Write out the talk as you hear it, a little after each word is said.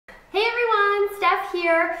Steph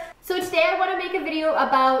here. So today I want to make a video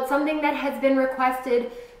about something that has been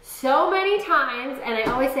requested so many times, and I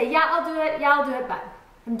always say, yeah, I'll do it, but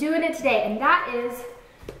I'm doing it today, and that is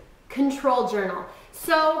control journal.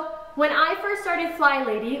 So when I first started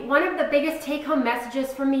Flylady, one of the biggest take-home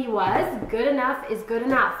messages for me was, good enough is good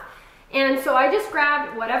enough. And so I just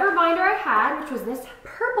grabbed whatever binder I had, which was this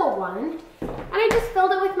purple one, and I just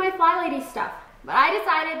filled it with my Flylady stuff. But I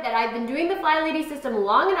decided that I've been doing the Flylady system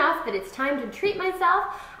long enough that it's time to treat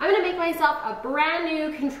myself. I'm gonna make myself a brand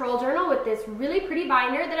new control journal with this really pretty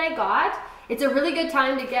binder that I got. It's a really good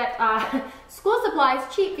time to get school supplies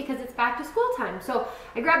cheap because it's back to school time. So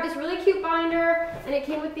I grabbed this really cute binder, and it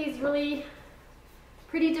came with these really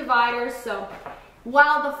pretty dividers. So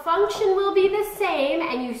while the function will be the same,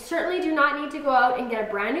 and you certainly do not need to go out and get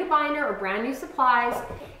a brand new binder or brand new supplies,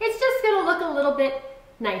 it's just gonna look a little bit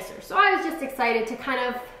nicer. So I was just excited to kind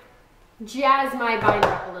of jazz my binder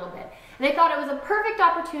up a little bit. And I thought it was a perfect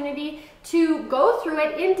opportunity to go through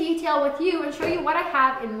it in detail with you and show you what I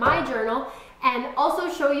have in my journal, and also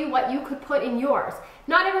show you what you could put in yours.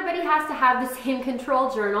 Not everybody has to have the same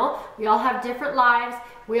control journal. We all have different lives.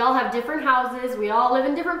 We all have different houses. We all live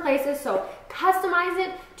in different places. So customize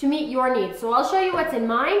it to meet your needs. So I'll show you what's in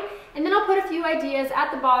mine, and then I'll put a few ideas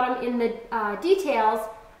at the bottom in the details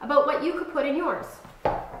about what you could put in yours.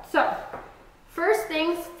 So first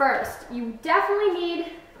things first, you definitely need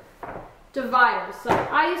dividers. So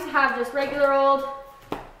I used to have just regular old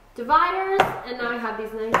dividers, and now I have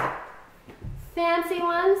these nice fancy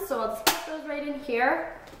ones, so I'll just put those right in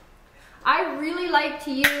here. I really like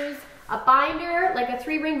to use a binder, like a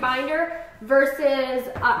 3-ring binder, versus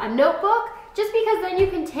a notebook, just because then you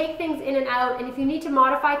can take things in and out, and if you need to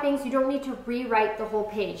modify things, you don't need to rewrite the whole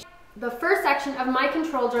page. The first section of my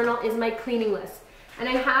control journal is my cleaning list. And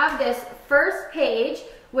I have this first page,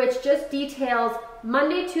 which just details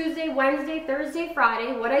Monday, Tuesday, Wednesday, Thursday,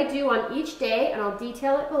 Friday, what I do on each day, and I'll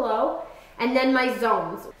detail it below, and then my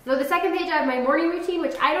zones. So the second page, I have my morning routine,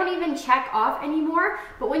 which I don't even check off anymore,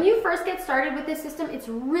 but when you first get started with this system, it's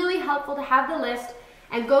really helpful to have the list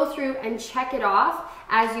and go through and check it off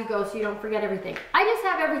as you go so you don't forget everything. I just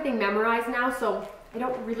have everything memorized now, so I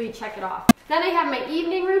don't really check it off. Then I have my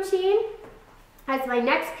evening routine as my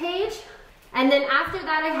next page. And then after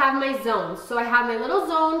that, I have my zones. So I have my little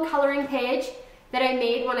zone coloring page that I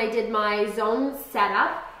made when I did my zone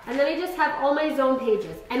setup. And then I just have all my zone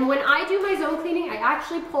pages. And when I do my zone cleaning, I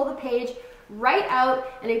actually pull the page right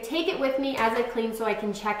out and I take it with me as I clean so I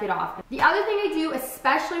can check it off. The other thing I do,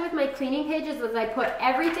 especially with my cleaning pages, is I put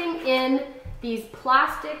everything in these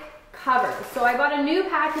plastic covers. So I bought a new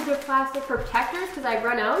package of plastic protectors because I've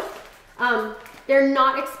run out. They're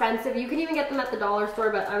not expensive. You can even get them at the dollar store,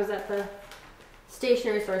 but I was at the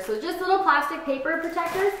stationery store. So just little plastic paper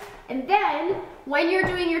protectors. And then when you're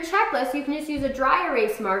doing your checklist, you can just use a dry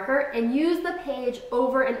erase marker and use the page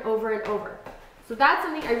over and over and over. So that's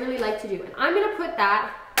something I really like to do. And I'm gonna put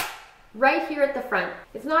that right here at the front.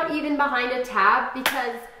 It's not even behind a tab,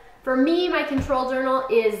 because for me, my control journal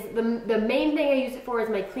is the main thing I use it for is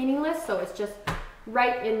my cleaning list. So it's just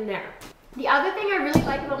right in there. The other thing I really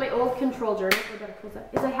like about my old control journal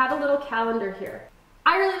is I have a little calendar here.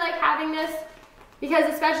 I really like having this,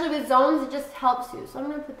 because especially with zones, it just helps you. So I'm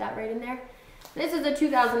gonna put that right in there. This is a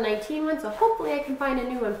 2019 one, so hopefully I can find a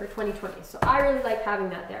new one for 2020. So I really like having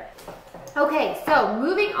that there. Okay, so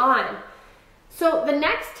moving on. So the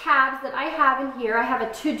next tabs that I have in here, I have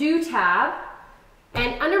a to-do tab,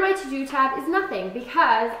 and under my to-do tab is nothing,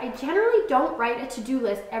 because I generally don't write a to-do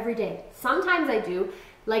list every day. Sometimes I do,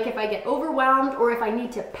 like if I get overwhelmed, or if I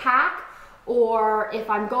need to pack, or if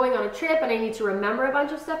I'm going on a trip and I need to remember a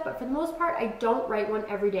bunch of stuff, but for the most part, I don't write one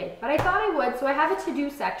every day. But I thought I would, so I have a to-do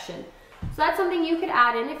section. So that's something you could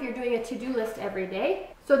add in if you're doing a to-do list every day.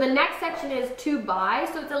 So the next section is to buy.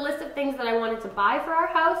 So it's a list of things that I wanted to buy for our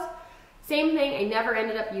house. Same thing, I never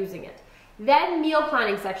ended up using it. Then meal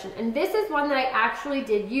planning section, and this is one that I actually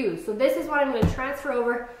did use. So this is what I'm gonna transfer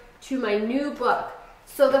over to my new book.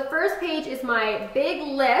 So the first page is my big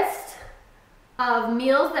list of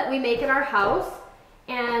meals that we make in our house,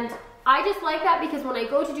 and I just like that because when I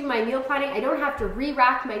go to do my meal planning, I don't have to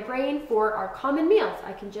re-rack my brain for our common meals.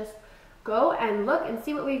 I can just go and look and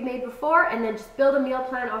see what we've made before, and then just build a meal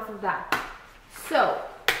plan off of that. So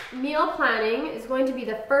meal planning is going to be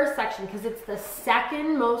the first section because it's the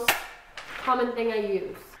second most common thing I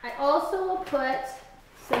use. I also will put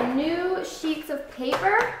some new sheets of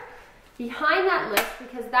paper behind that list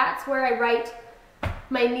because that's where I write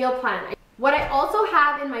my meal plan. What I also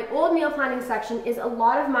have in my old meal planning section is a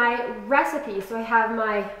lot of my recipes. So I have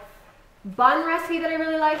my bun recipe that I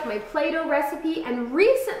really like, my Play-Doh recipe, and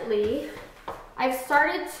recently I've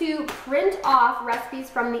started to print off recipes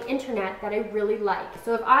from the internet that I really like.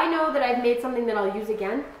 So if I know that I've made something that I'll use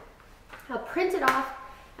again, I'll print it off,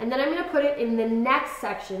 and then I'm going to put it in the next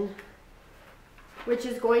section, which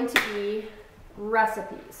is going to be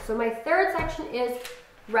recipes. So my third section is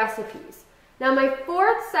recipes. Now my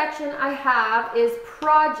fourth section I have is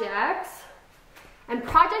projects, and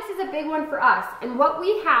projects is a big one for us. And what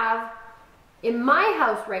we have in my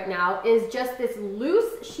house right now is just this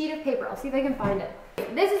loose sheet of paper. I'll see if I can find it.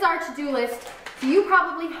 This is our to-do list. So you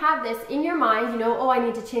probably have this in your mind, you know, oh, I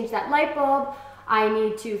need to change that light bulb, I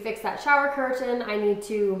need to fix that shower curtain, I need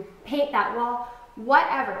to paint that wall,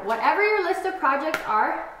 whatever your list of projects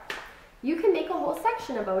are, you can make a whole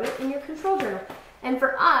section about it in your control journal. And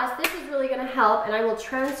for us, this is really gonna help, and I will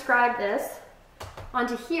transcribe this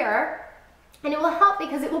onto here, and it will help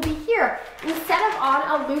because it will be here instead of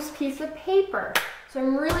on a loose piece of paper. So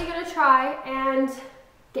I'm really gonna try and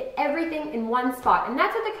get everything in one spot. And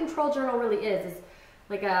that's what the control journal really is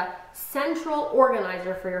like a central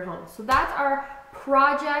organizer for your home. So that's our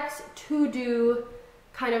projects to-do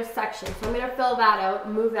kind of section. So I'm gonna fill that out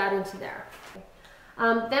and move that into there.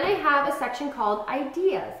 Then I have a section called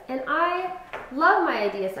ideas, and I love my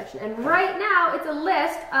idea section. And right now it's a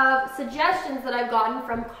list of suggestions that I've gotten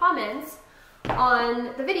from comments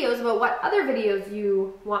on the videos about what other videos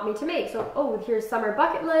you want me to make. So, oh, here's summer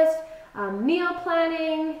bucket list, meal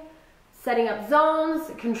planning, setting up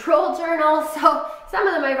zones, control journal. So some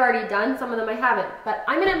of them I've already done, some of them I haven't. But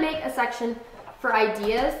I'm gonna make a section for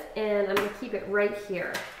ideas, and I'm gonna keep it right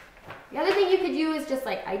here. The other thing you could do is just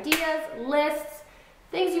like ideas, lists,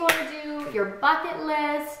 things you wanna do, your bucket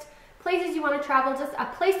list, places you wanna travel, just a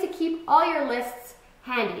place to keep all your lists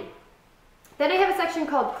handy. Then I have a section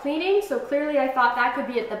called cleaning, so clearly I thought that could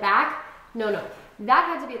be at the back. No, that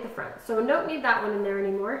had to be at the front, so don't need that one in there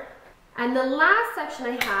anymore. And the last section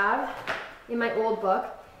I have in my old book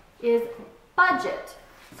is budget.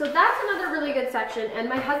 So that's another really good section, and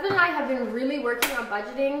my husband and I have been really working on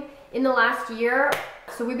budgeting in the last year.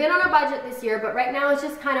 So we've been on a budget this year, but right now it's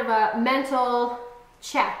just kind of a mental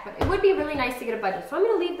check, but it would be really nice to get a budget. So I'm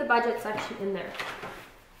gonna leave the budget section in there.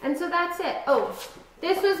 And so that's it. Oh,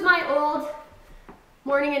 this was my old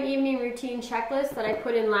morning and evening routine checklist that I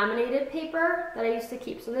put in laminated paper that I used to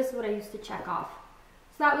keep. So this is what I used to check off.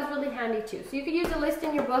 So that was really handy too. So you could use a list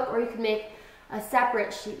in your book, or you could make a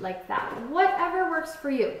separate sheet like that. Whatever works for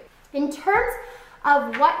you. In terms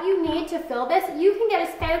of what you need to fill this, you can get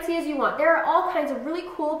as fancy as you want. There are all kinds of really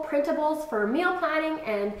cool printables for meal planning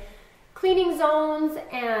and cleaning zones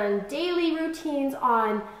and daily routines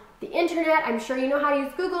on the internet. I'm sure you know how to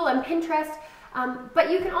use Google and Pinterest.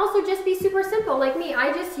 But you can also just be super simple like me.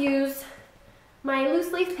 I just use my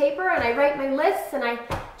loose leaf paper and I write my lists and I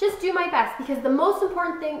just do my best, because the most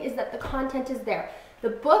important thing is that the content is there. The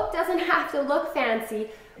book doesn't have to look fancy.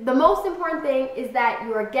 The most important thing is that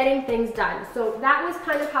you are getting things done. So that was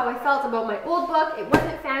kind of how I felt about my old book. It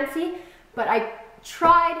wasn't fancy, but I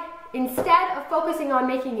tried, instead of focusing on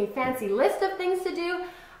making a fancy list of things to do,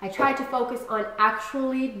 I tried to focus on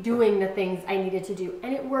actually doing the things I needed to do,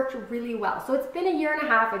 and it worked really well. So it's been a year and a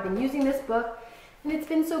half I've been using this book, and it's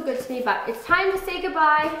been so good to me, but it's time to say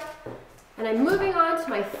goodbye, and I'm moving on to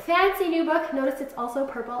my fancy new book. Notice it's also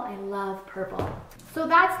purple. I love purple. So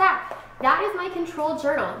that's that. That is my control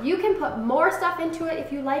journal. You can put more stuff into it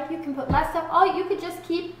if you like. You can put less stuff. Oh, you could just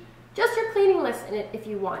keep just your cleaning list in it if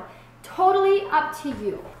you want. Totally up to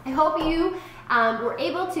you. I hope you were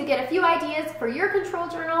able to get a few ideas for your control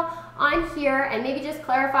journal on here, and maybe just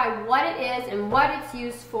clarify what it is and what it's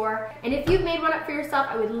used for. And if you've made one up for yourself,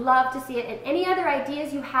 I would love to see it. And any other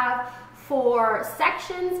ideas you have for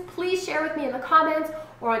sections, please share with me in the comments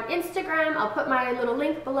or on Instagram. I'll put my little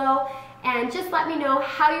link below, and just let me know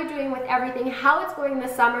how you're doing with everything, how it's going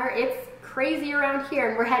this summer. It's crazy around here,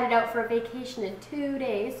 and we're headed out for a vacation in 2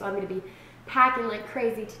 days, so I'm going to be packing like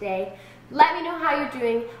crazy today. Let me know how you're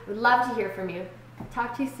doing. I would love to hear from you.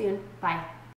 Talk to you soon. Bye.